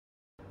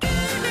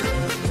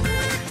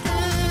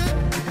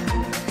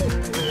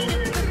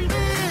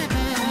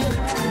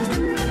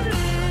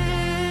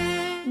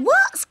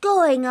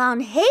going on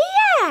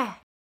here?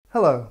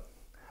 Hello,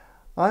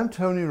 I'm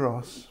Tony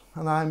Ross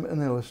and I'm an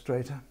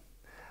illustrator,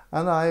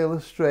 and I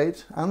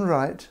illustrate and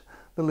write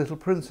the Little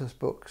Princess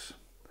books.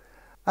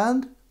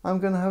 And I'm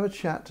going to have a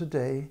chat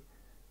today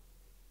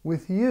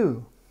with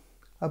you,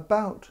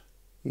 about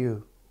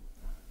you.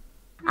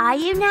 Are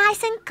you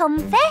nice and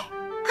comfy?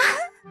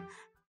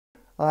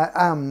 I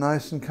am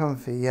nice and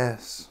comfy,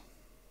 yes.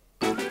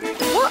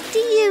 What do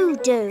you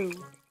do?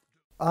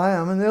 I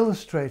am an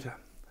illustrator.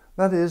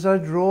 That is, I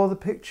draw the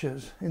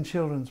pictures in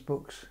children's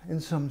books,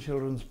 in some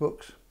children's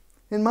books,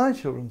 in my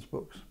children's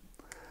books.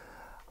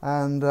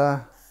 And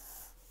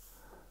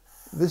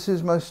this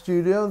is my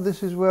studio.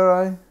 This is where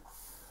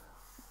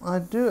I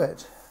do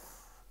it.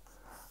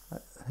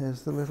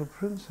 Here's the Little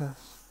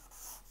Princess.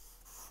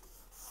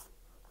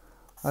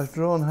 I've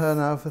drawn her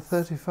now for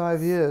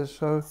 35 years,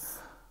 so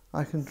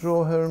I can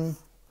draw her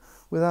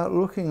without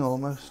looking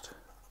almost.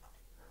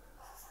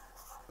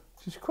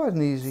 She's quite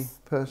an easy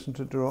person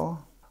to draw.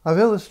 I've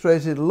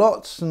illustrated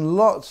lots and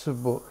lots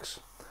of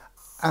books,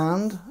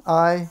 and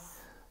I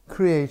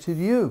created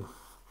you,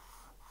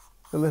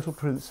 the Little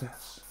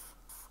Princess.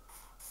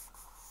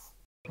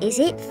 Is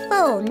it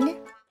fun?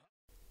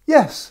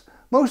 Yes,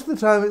 most of the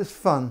time it's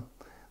fun.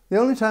 The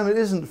only time it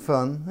isn't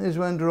fun is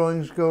when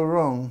drawings go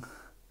wrong.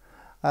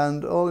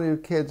 And all you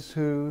kids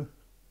who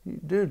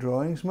do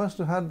drawings must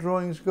have had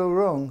drawings go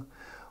wrong.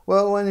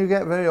 Well, when you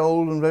get very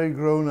old and very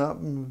grown up,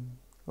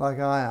 like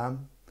I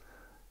am,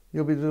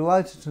 you'll be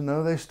delighted to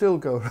know they still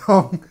go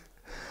wrong.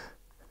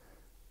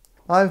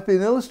 I've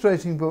been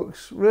illustrating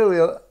books really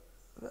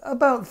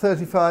about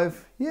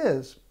 35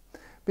 years,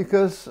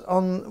 because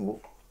on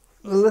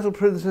the Little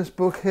Princess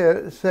book here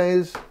it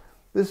says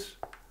this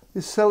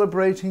is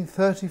celebrating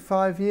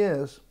 35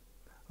 years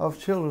of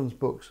children's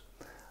books.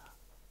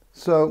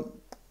 So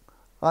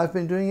I've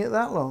been doing it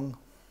that long,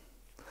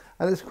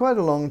 and it's quite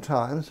a long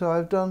time, so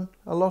I've done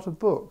a lot of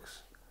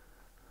books.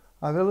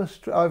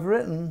 I've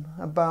written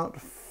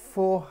about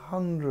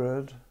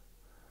 400,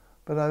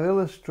 but I've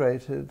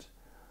illustrated,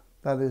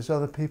 that is,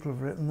 other people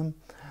have written them,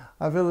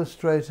 I've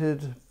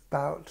illustrated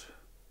about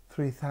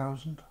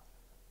 3,000.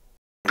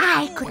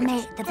 I could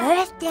make the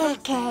birthday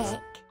cake.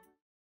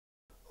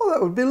 Oh,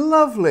 that would be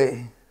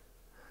lovely.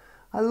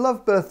 I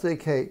love birthday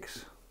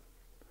cakes.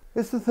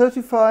 It's the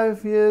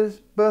 35 years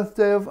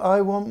birthday of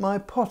I Want My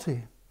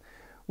Potty,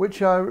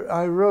 which I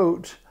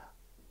wrote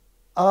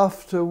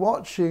after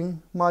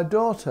watching my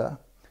daughter.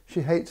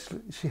 She hates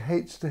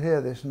to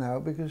hear this now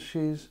because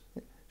she's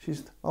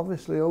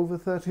obviously over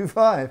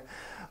 35.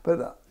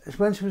 But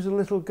when she was a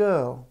little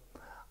girl,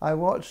 I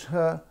watched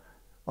her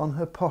on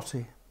her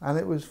potty, and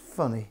it was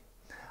funny.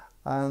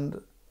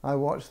 And I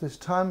watched this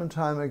time and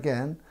time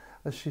again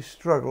as she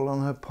struggled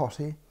on her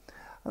potty.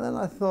 And then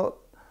I thought,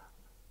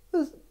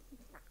 this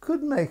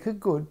could make a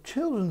good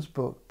children's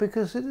book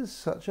because it is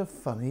such a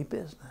funny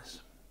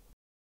business.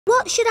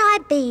 What should I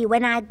be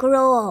when I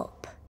grow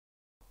up?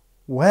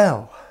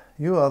 Well,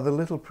 you are the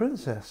Little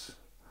Princess,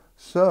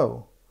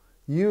 so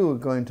you are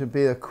going to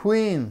be a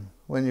queen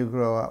when you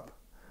grow up.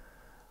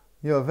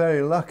 You're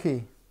very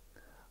lucky.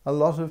 A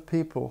lot of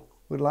people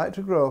would like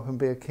to grow up and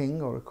be a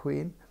king or a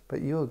queen,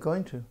 but you are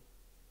going to.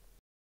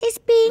 Is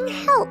being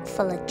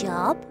helpful a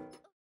job?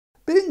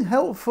 Being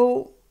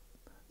helpful?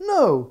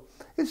 No,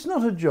 it's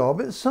not a job.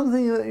 It's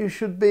something that you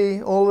should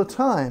be all the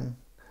time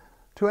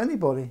to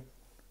anybody.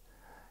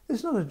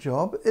 It's not a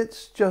job,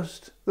 it's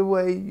just the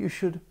way you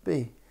should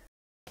be.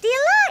 Do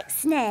you like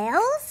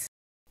snails?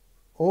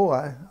 Oh,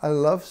 I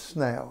love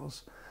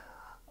snails.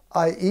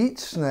 I eat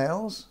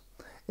snails.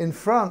 In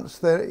France,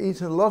 they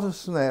eat a lot of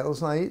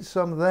snails, and I eat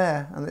some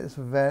there, and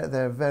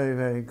they're very,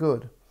 very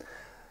good.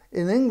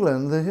 In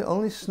England, the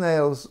only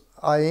snails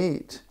I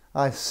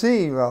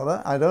see,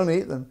 I don't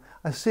eat them,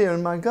 I see are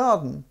in my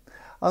garden.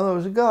 And there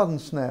was garden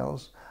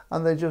snails,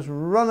 and they just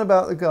run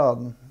about the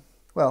garden.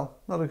 Well,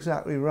 not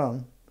exactly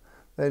run.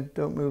 They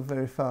don't move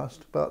very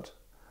fast, but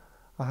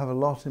I have a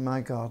lot in my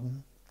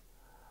garden.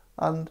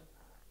 And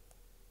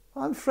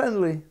I'm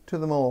friendly to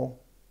them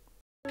all.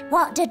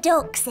 What do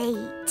ducks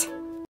eat?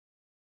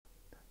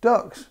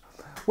 Ducks?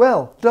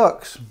 Well,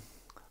 ducks,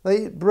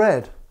 they eat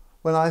bread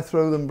when I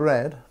throw them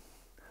bread.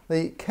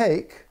 They eat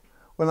cake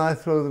when I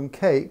throw them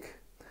cake.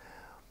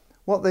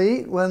 What they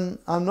eat when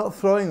I'm not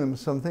throwing them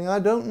something, I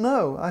don't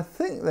know. I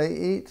think they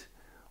eat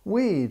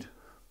weed.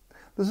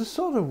 There's a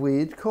sort of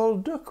weed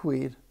called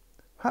duckweed.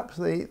 Perhaps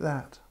they eat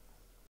that.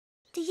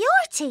 Do your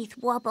teeth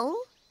wobble?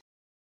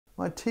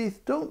 My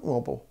teeth don't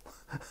wobble.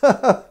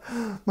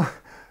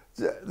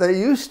 They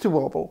used to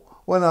wobble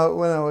when I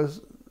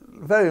was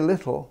very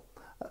little,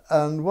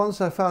 and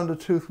once I found a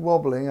tooth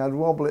wobbling, I'd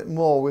wobble it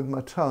more with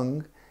my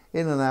tongue,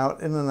 in and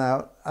out,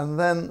 and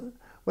then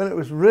when it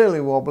was really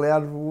wobbly,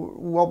 I'd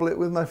wobble it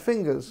with my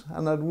fingers,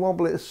 and I'd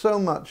wobble it so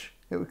much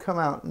it would come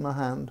out in my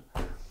hand.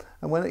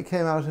 And when it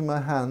came out in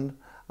my hand,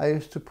 I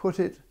used to put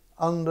it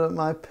under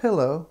my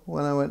pillow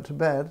when I went to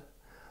bed,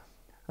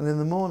 and in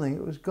the morning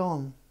it was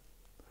gone.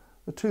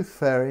 The tooth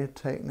fairy had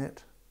taken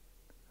it,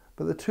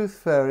 but the tooth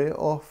fairy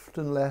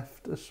often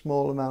left a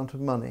small amount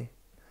of money.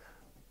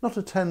 Not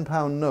a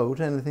 £10 note,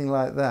 anything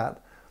like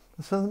that.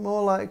 Something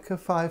more like a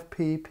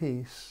 5p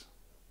piece.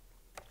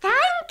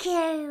 Thank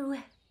you.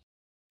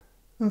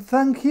 And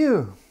thank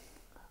you.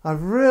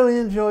 I've really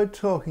enjoyed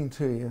talking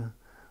to you.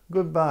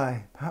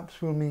 Goodbye.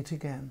 Perhaps we'll meet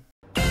again.